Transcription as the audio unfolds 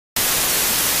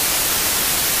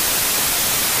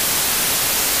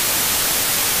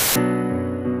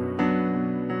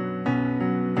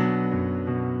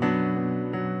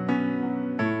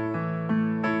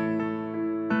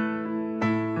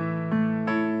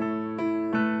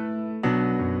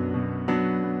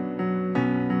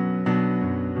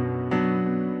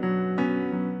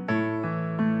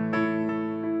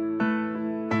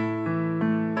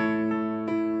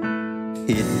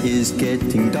It is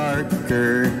getting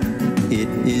darker. It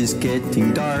is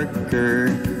getting darker.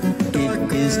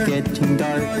 It is getting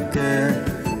darker.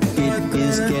 It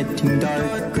is getting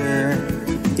darker.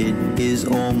 It is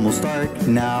almost dark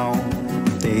now.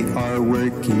 They are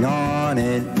working on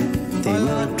it. They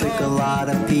will trick a lot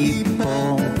of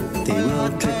people. They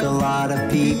will trick a lot of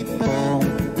people.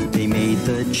 They made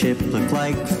the chip look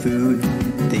like food.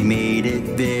 They made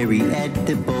it very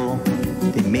edible.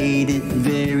 They made it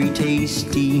very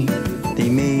tasty. They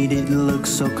made it look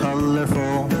so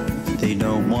colorful. They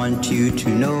don't want you to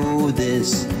know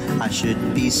this. I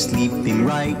should be sleeping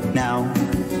right now.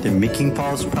 They're making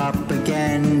false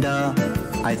propaganda.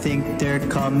 I think they're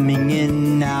coming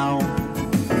in now.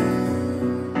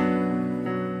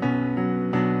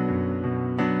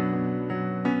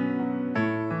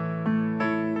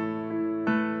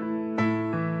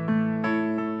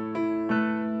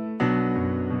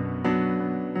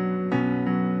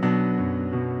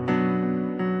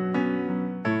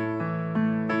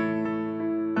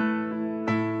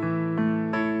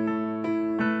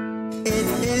 It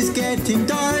is getting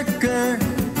darker.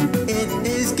 It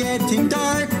is getting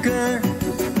darker.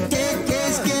 It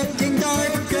is getting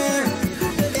darker.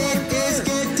 It is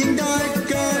getting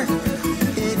darker.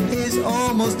 It is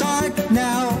almost dark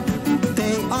now.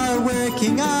 They are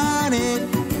working on it.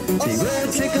 They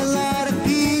will trick a lot of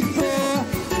people.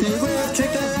 They will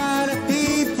trick a lot of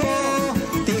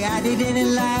people. They added in a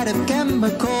lot of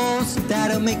chemicals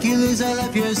that'll make you lose all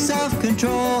of your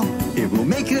self-control. It will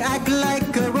make you act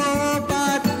like a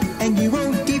robot, and you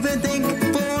won't even think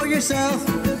for yourself.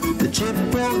 The chip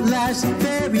won't last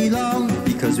very long,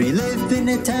 because we live in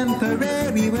a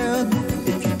temporary world.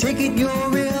 If you take it, you'll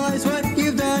realize what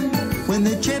you've done. When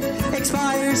the chip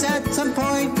expires at some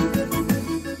point,